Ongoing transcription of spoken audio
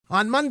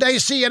On Monday,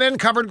 CNN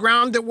covered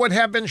ground that would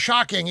have been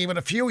shocking even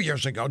a few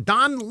years ago.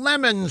 Don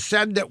Lemon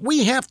said that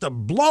we have to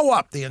blow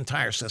up the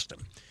entire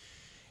system.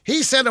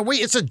 He said,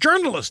 it's a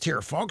journalist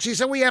here, folks. He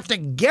said we have to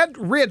get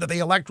rid of the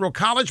Electoral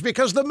College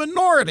because the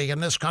minority in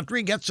this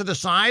country gets to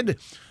decide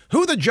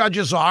who the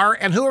judges are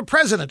and who a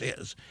president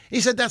is. He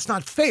said that's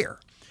not fair.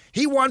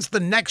 He wants the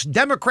next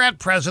Democrat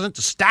president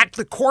to stack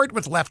the court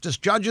with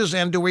leftist judges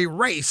and to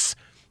erase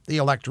the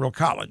Electoral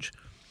College.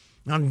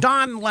 Now,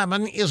 Don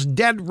Lemon is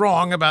dead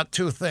wrong about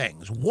two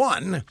things.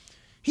 One,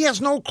 he has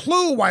no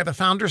clue why the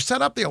founders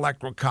set up the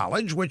Electoral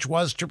College, which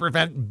was to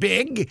prevent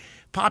big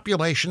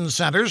population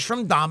centers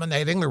from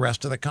dominating the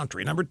rest of the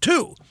country. Number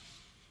two,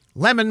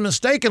 Lemon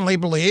mistakenly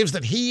believes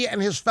that he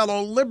and his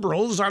fellow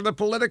liberals are the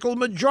political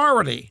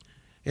majority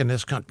in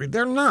this country.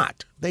 They're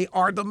not. They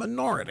are the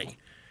minority.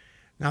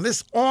 Now,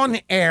 this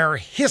on-air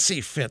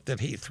hissy fit that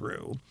he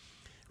threw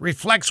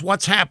reflects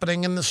what's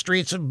happening in the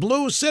streets of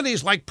blue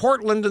cities like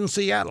Portland and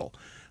Seattle.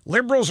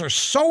 Liberals are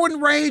so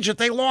enraged that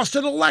they lost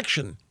an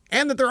election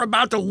and that they're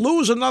about to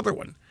lose another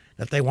one,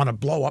 that they want to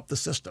blow up the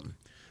system.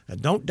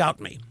 And don't doubt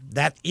me,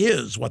 that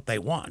is what they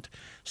want.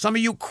 Some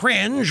of you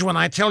cringe when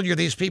I tell you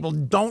these people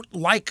don't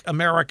like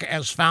America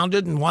as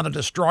founded and want to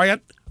destroy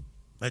it.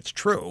 That's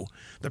true.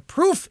 The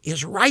proof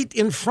is right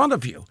in front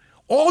of you.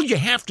 All you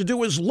have to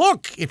do is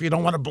look. If you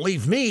don't want to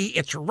believe me,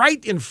 it's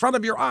right in front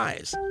of your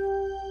eyes.